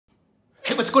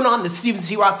what's going on? This is Stephen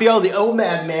C. Raphael, the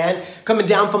Omad man, coming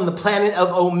down from the planet of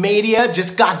Omadia.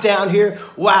 Just got down here.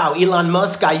 Wow, Elon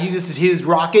Musk, I used his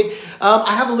rocket.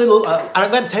 I have a little,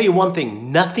 I'm going to tell you one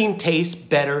thing. Nothing tastes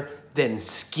better than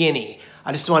skinny.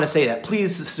 I just want to say that.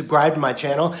 Please subscribe to my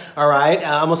channel, all right?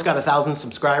 I almost got 1,000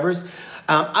 subscribers.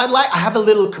 I have a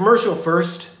little commercial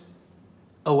first.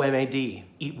 OMAD,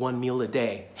 eat one meal a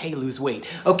day. Hey, lose weight.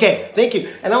 Okay, thank you.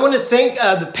 And I want to thank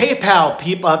the PayPal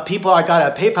people. I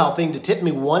got a PayPal thing to tip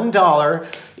me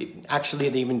 $1. Actually,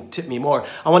 they even tipped me more.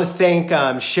 I want to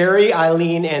thank Sherry,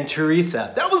 Eileen, and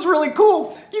Teresa. That was really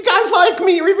cool. You guys like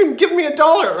me. You're even giving me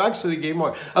 $1. Actually, they gave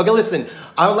more. Okay, listen.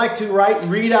 I would like to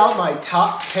read out my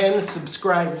top 10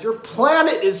 subscribers. Your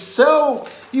planet is so,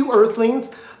 you earthlings.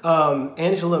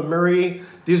 Angela Murray.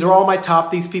 These are all my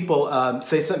top. These people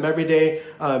say something every day.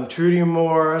 Trudy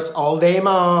Morris, All Day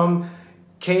Mom,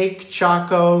 Cake,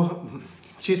 Choco.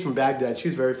 She's from Baghdad.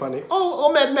 She's very funny.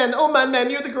 Oh, Omad man,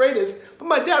 you're the greatest. But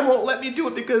my dad won't let me do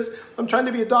it because I'm trying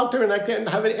to be a doctor and I can't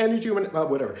have any energy when,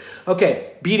 whatever.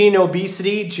 Okay, Beating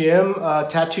Obesity, Jim,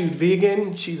 Tattooed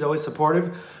Vegan. She's always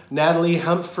supportive. Natalie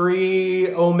Humphrey,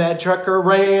 Omad Trucker,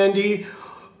 Randy,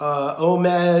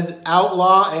 Omad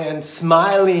Outlaw, and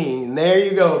Smiling. There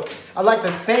you go. I'd like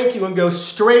to thank you and go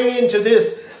straight into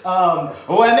this.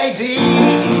 OMAD,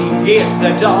 it's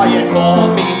the diet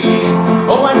for me.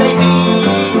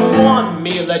 OMAD, one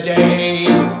meal a day.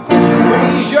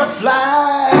 Raise your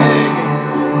flag,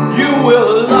 you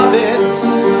will love it.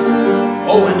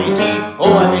 OMAD,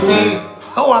 OMAD.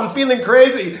 Oh, I'm feeling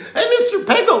crazy. Hey, Mr.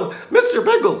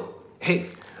 Pickles. Hey.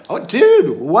 Oh,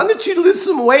 dude, why don't you lose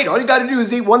some weight? All you got to do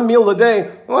is eat one meal a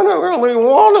day. I don't really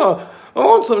wanna. I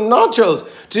want some nachos.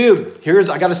 Dude,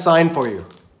 I got a sign for you.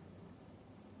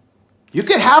 You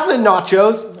could have the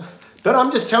nachos, but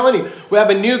I'm just telling you, we have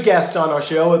a new guest on our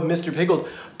show with Mr. Pickles,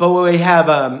 but we have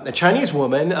a Chinese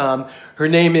woman. Her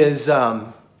name is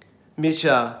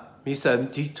Misa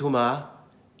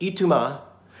Ituma,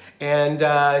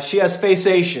 and she has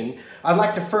faceation. I'd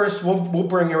like to first, we'll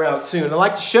bring her out soon. I'd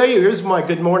like to show you, here's my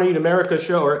Good Morning America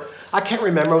show, or I can't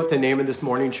remember what the name of this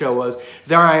morning show was.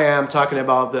 There I am talking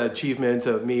about the achievement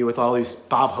of me with all these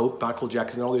Bob Hope, Michael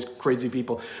Jackson, all these crazy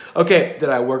people, okay, that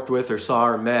I worked with or saw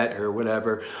or met or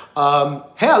whatever.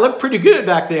 Hey, I looked pretty good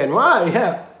back then. Why?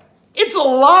 Yeah. It's a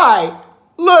lie.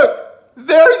 Look,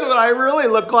 there's what I really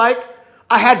look like.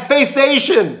 I had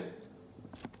faceation.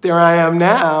 There I am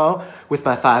now with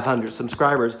my 500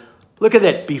 subscribers. Look at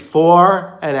that,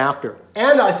 before and after.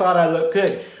 And I thought I looked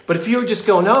good. But if you were just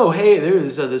going, oh, hey,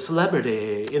 there's the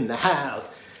celebrity in the house.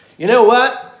 You know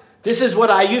what? This is what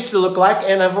I used to look like,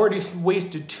 and I've already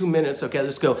wasted 2 minutes. Okay,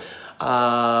 let's go.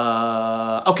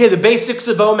 Okay, the basics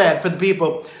of OMAD for the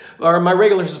people, or my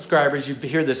regular subscribers, you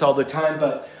hear this all the time,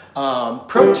 but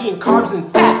protein, carbs,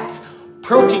 and fats.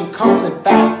 Protein, carbs, and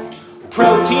fats.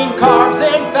 Protein, carbs,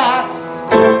 and fats.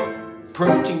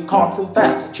 Protein, carbs, and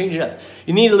fats. Change it up.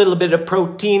 You need a little bit of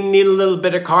protein, need a little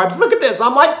bit of carbs. Look at this,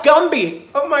 I'm like Gumby.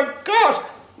 Oh my gosh.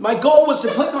 My goal was to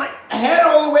put my head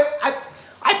all the way,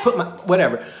 I put my,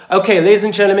 whatever. Okay, ladies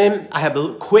and gentlemen, I have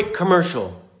a quick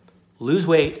commercial. Lose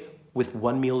weight with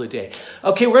one meal a day.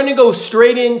 Okay, we're gonna go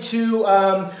straight into,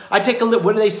 I take a look,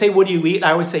 what do they say, what do you eat?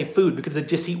 I always say food because I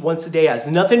just eat once a day. It has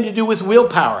nothing to do with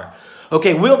willpower.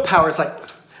 Okay, willpower is like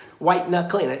white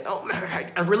knuckling.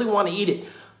 I really wanna eat it.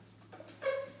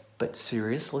 But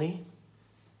seriously?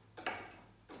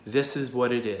 This is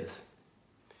what it is.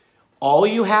 All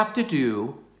you have to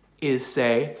do is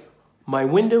say, my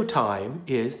window time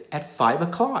is at 5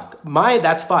 o'clock.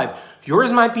 That's 5.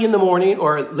 Yours might be in the morning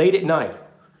or late at night.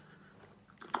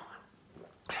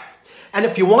 And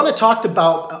if you want to talk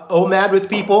about OMAD with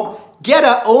people, get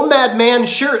an OMAD man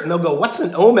shirt. And they'll go, what's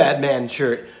an OMAD man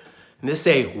shirt? And they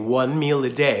say, one meal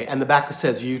a day. And the back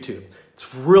says YouTube.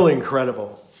 It's really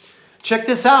incredible. Check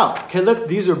this out. Okay, look,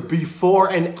 these are before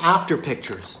and after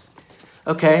pictures.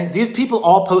 Okay, these people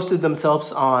all posted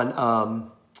themselves on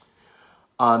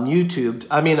YouTube.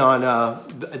 I mean, on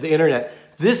the internet.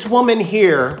 This woman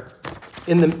here,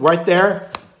 right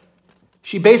there,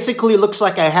 she basically looks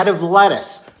like a head of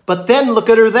lettuce. But then look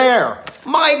at her there.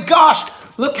 My gosh,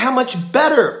 look how much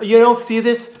better. You know, see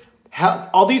this?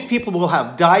 All these people will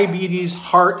have diabetes,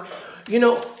 heart. You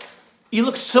know, you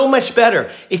look so much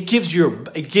better. It gives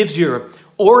your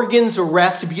organs a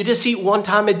rest if you just eat one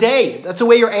time a day. That's the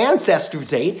way your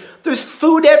ancestors ate. There's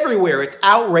food everywhere. It's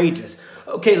outrageous.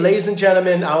 Okay, ladies and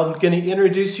gentlemen, I'm going to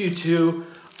introduce you to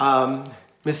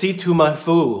Misitu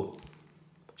Mafu.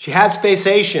 She has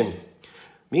faceation.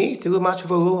 Me too much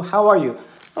fool. How are you?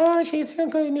 Oh, she's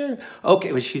good.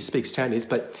 Okay, well, she speaks Chinese,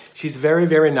 but she's very,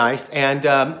 very nice. And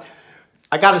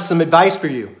I got some advice for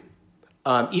you.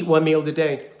 Eat one meal a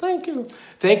day. Thank you.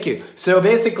 Thank you. So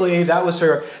basically, that was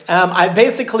her. I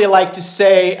basically like to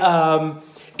say,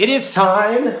 it is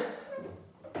time.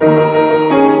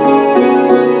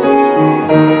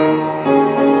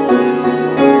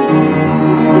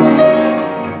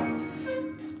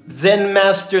 Zen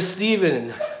Master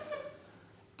Stephen,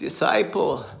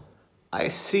 disciple, I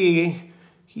see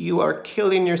you are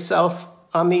killing yourself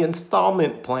on the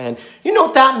installment plan. You know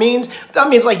what that means? That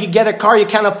means like you get a car, you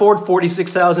can't afford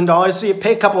 $46,000, so you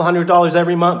pay a couple $100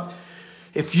 every month.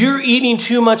 If you're eating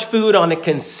too much food on a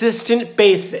consistent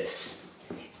basis,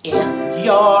 if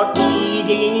you're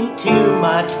eating too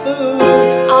much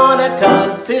food on a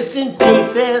consistent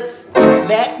basis,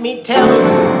 let me tell you,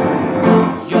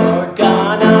 you are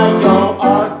gonna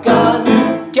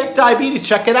get diabetes.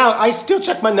 Check it out. I still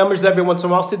check my numbers every once in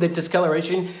a while, see the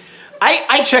discoloration.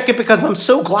 I check it because I'm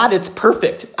so glad it's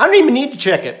perfect. I don't even need to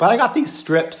check it, but I got these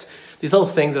strips, these little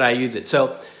things that I use it.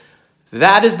 So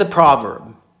that is the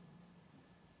proverb.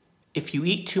 If you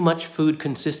eat too much food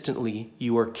consistently,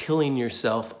 you are killing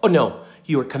yourself. Oh no,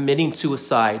 you are committing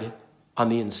suicide on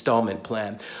the installment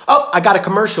plan. Oh, I got a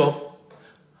commercial.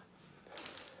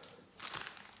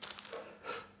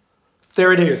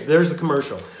 There it is. There's the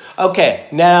commercial. Okay,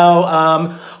 now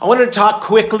I want to talk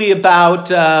quickly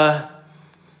about,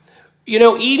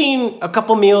 eating a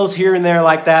couple meals here and there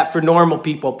like that for normal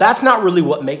people. That's not really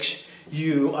what makes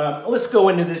you, let's go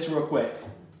into this real quick.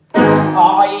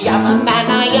 I am a man,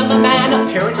 I am a man,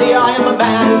 apparently I am a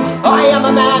man. I am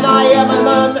a man, I am a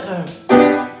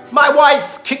man. My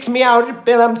wife kicked me out,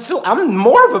 and I'm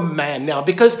more of a man now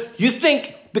because you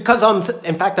think, in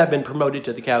fact, I've been promoted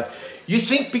to the couch. You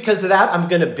think because of that I'm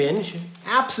gonna binge?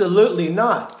 Absolutely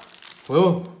not.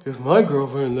 Well, if my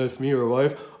girlfriend left me or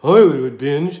wife, I would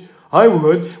binge. I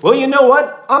would. Well, you know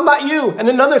what? I'm not you. And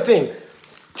another thing,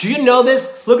 do you know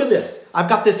this? Look at this. I've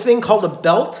got this thing called a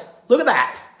belt. Look at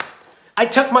that. I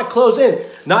tuck my clothes in.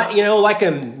 Not, like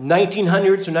in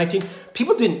 1900s or 19...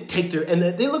 People didn't take and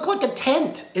they look like a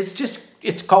tent.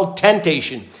 It's called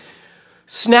tentation.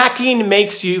 Snacking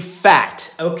makes you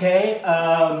fat, okay?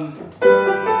 I'd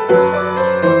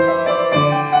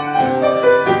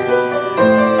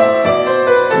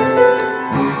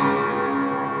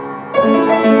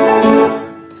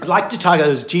like to talk about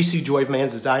this G.C.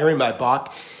 Joyman's Diary by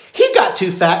Bach. He got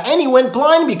too fat and he went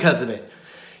blind because of it.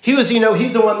 He was,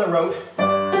 he's the one that wrote.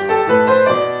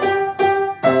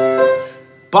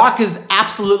 Bach is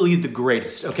absolutely the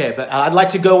greatest. Okay, but I'd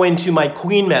like to go into my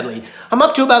Queen medley. I'm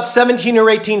up to about 17 or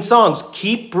 18 songs.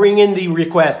 Keep bringing the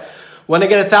requests. When I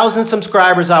get 1,000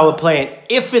 subscribers, I will play it.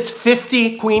 If it's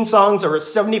 50 Queen songs or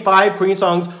 75 Queen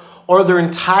songs or their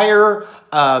entire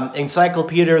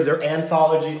encyclopedia, their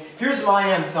anthology. Here's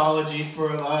my anthology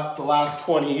for the last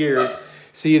 20 years.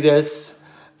 See this?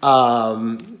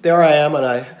 There I am, and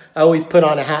I always put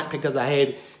on a hat because I hate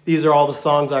it. These are all the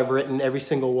songs I've written, every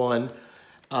single one.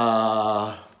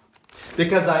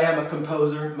 Because I am a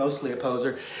composer, mostly a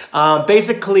poser.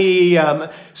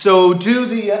 So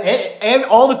do and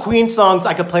all the Queen songs,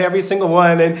 I could play every single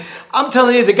one. And I'm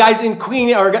telling you, the guys in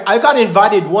Queen, I got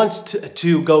invited once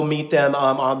to go meet them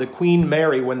on the Queen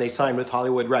Mary when they signed with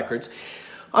Hollywood Records.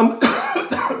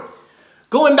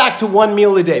 Going back to one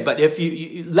meal a day, but if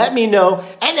you let me know.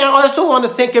 And I also want to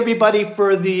thank everybody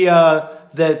for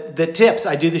the tips.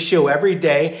 I do the show every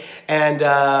day, and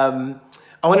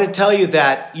I want to tell you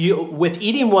that with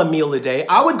eating one meal a day,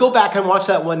 I would go back and watch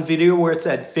that one video where it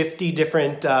said 50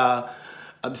 different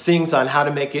things on how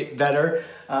to make it better.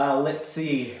 Let's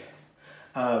see.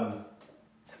 I'm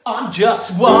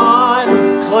just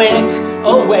one click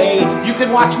away. You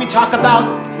can watch me talk about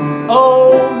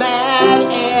Omad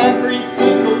every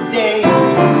single day.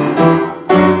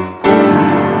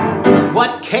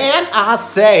 What can I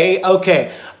say?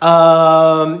 Okay.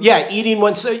 Eating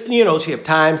one, so you have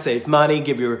time, save money,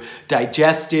 give your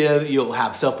digestive, you'll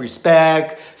have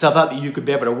self-respect, self-help, you could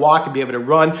be able to walk and be able to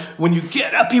run. When you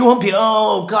get up, you won't be,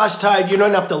 oh gosh, tired. You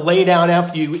don't have to lay down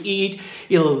after you eat.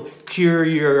 It'll cure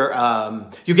your,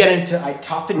 you get into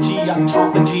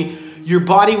autophagy. Your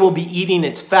body will be eating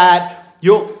its fat.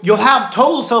 You'll have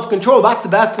total self-control. That's the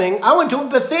best thing. I went to a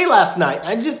buffet last night.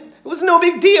 It was no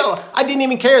big deal. I didn't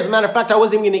even care. As a matter of fact, I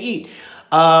wasn't even going to eat.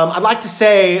 I'd like to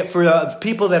say for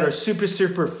people that are super,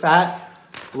 super fat,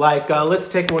 like let's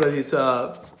take one of these,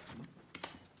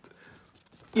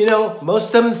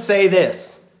 most of them say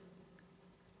this,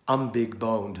 I'm big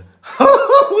boned.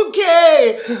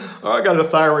 Okay, I got a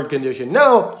thyroid condition.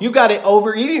 No, you got an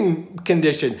overeating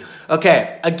condition.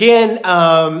 Okay, again,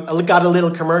 I got a little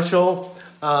commercial.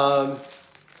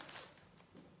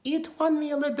 Eat one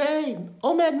meal a day.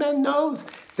 Omad Man knows.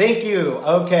 Thank you.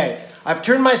 Okay. I've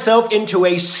turned myself into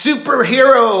a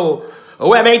superhero.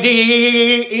 OMAD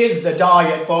is the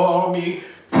diet for me.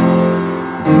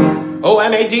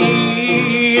 OMAD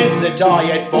is the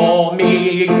diet for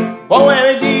me.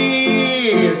 OMAD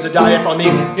is the diet for me.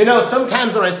 You know,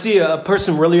 sometimes when I see a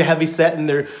person really heavy set in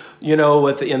their, you know,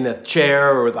 in the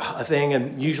chair or the thing,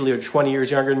 and usually they're 20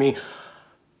 years younger than me,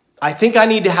 I think I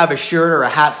need to have a shirt or a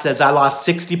hat that says I lost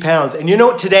 60 pounds. And you know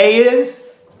what today is?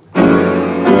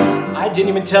 I didn't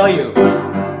even tell you.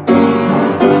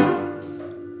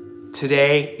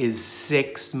 Today is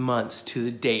 6 months to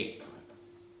the date.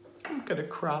 I'm gonna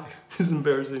cry. This is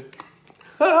embarrassing.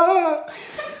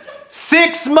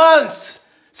 6 months!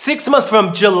 6 months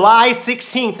from July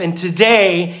 16th, and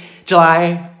today,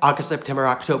 July, August, September,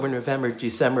 October, November,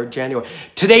 December, January.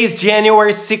 Today's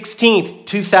January 16th,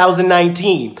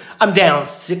 2019. I'm down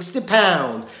 60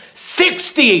 pounds.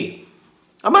 60!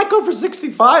 I might go for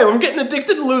 65. I'm getting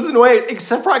addicted to losing weight,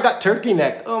 except for I got turkey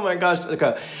neck. Oh my gosh.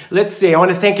 Okay. Let's see. I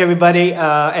want to thank everybody.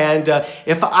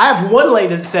 If I have one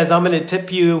lady that says I'm going to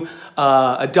tip you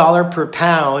 $1 per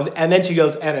pound, and then she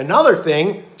goes, and another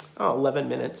thing, 11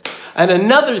 minutes. And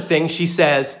another thing, she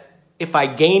says, if I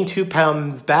gain 2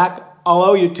 pounds back, I'll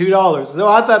owe you $2. So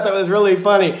I thought that was really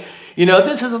funny. You know,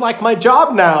 this is like my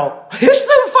job now. It's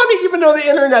so funny, even though the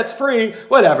internet's free.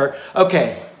 Whatever.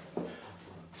 Okay.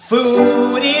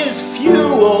 Food is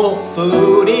fuel,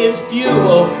 food is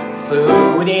fuel,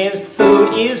 food is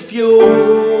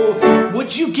fuel.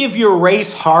 Would you give your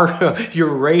racehorse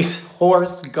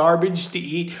garbage to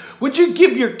eat? Would you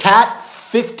give your cat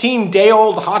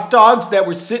 15-day-old hot dogs that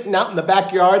were sitting out in the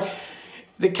backyard?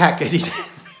 The cat could eat it.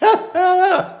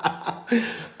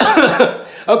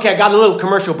 Okay, I got a little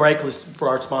commercial break for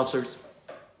our sponsors.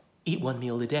 Eat one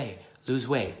meal a day, lose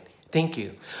weight. Thank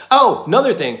you. Oh,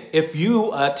 another thing. If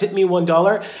you tip me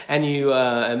 $1 and you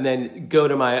and then go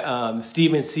to my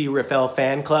Stephen C. Rafael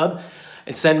fan club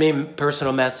and send me a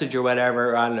personal message or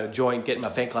whatever, I don't know, get in my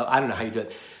fan club. I don't know how you do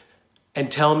it. And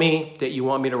tell me that you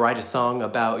want me to write a song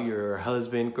about your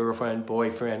husband, girlfriend,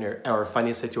 boyfriend, or a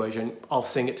funny situation. I'll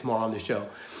sing it tomorrow on the show.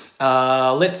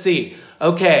 Let's see.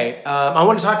 Okay, I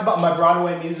want to talk about my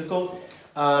Broadway musical.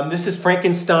 This is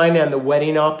Frankenstein and the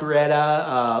Wedding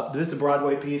Operetta. This is a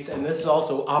Broadway piece, and this is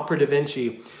also Opera da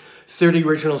Vinci. 30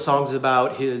 original songs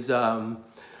about his, okay,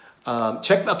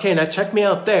 now check me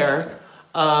out there.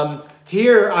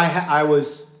 Here I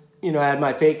was, you know, I had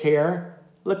my fake hair,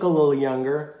 look a little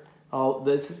younger, all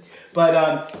this,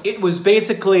 but it was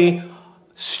basically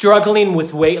struggling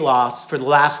with weight loss for the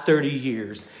last 30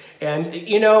 years. And,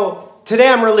 you know, today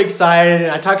I'm really excited, and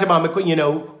I talked about my, you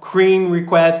know, cream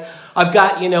requests. I've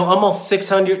got, you know, almost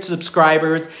 600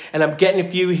 subscribers, and I'm getting a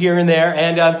few here and there.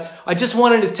 And I just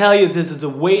wanted to tell you this is a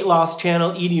weight loss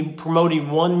channel,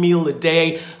 promoting one meal a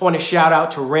day. I want to shout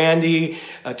out to Randy,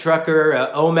 Trucker,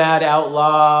 Omad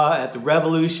Outlaw, at the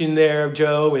Revolution there,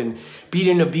 Joe, and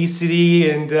Beating Obesity,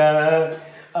 and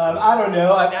I don't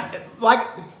know, like,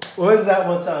 what was that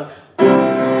one song?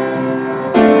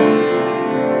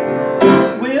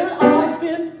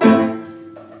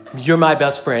 You're my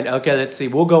best friend. Okay, let's see.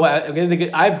 We'll go.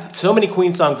 I have so many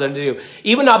Queen songs that I do,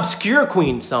 even obscure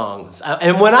Queen songs.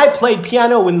 And when I played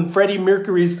piano in Freddie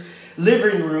Mercury's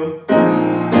living room,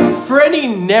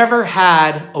 Freddie never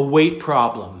had a weight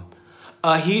problem.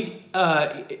 The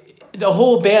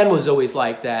whole band was always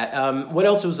like that. What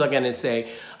else was I going to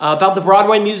say? About the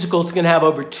Broadway musical, it's going to have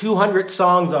over 200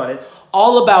 songs on it,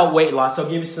 all about weight loss. I'll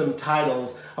give you some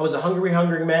titles. I was a hungry,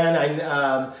 hungry man.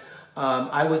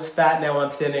 I was fat, now I'm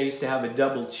thin. I used to have a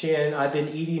double chin. I've been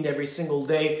eating every single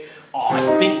day.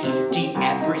 I've been eating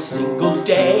every single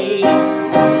day.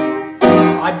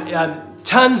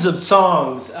 Tons of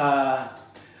songs. I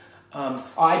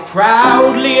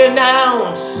proudly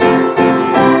announce,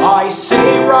 I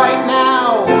say right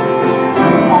now,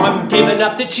 I'm giving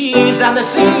up the cheese and the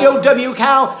C-O-W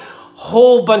cow.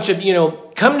 Whole bunch of, you know,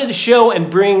 come to the show and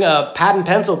bring a pad and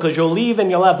pencil, because you'll leave and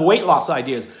you'll have weight loss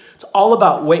ideas. It's all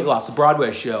about weight loss, a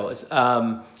Broadway show.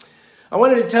 I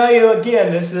wanted to tell you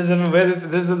again, this is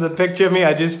the picture of me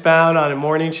I just found on a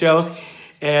morning show.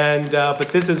 And, but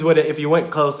this is what, if you went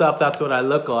close up, that's what I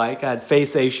look like. I had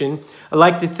face Asian. I'd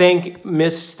like to thank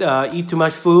Miss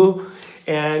Itumashfu,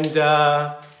 and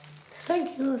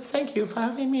thank you for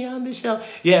having me on the show.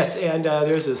 Yes, and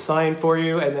there's a sign for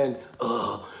you, and then,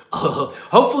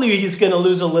 hopefully he's gonna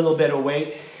lose a little bit of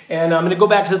weight. And I'm going to go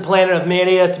back to the planet of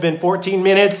media. It's been 14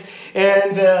 minutes.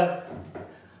 And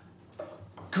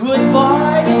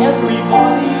goodbye,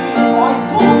 everybody.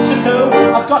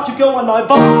 I've got to go on my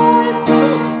bicycle.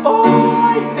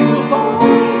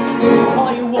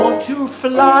 I want to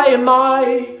fly in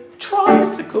my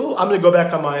tricycle. I'm gonna go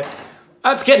back on my,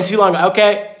 that's getting too long.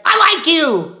 Okay, I like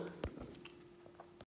you.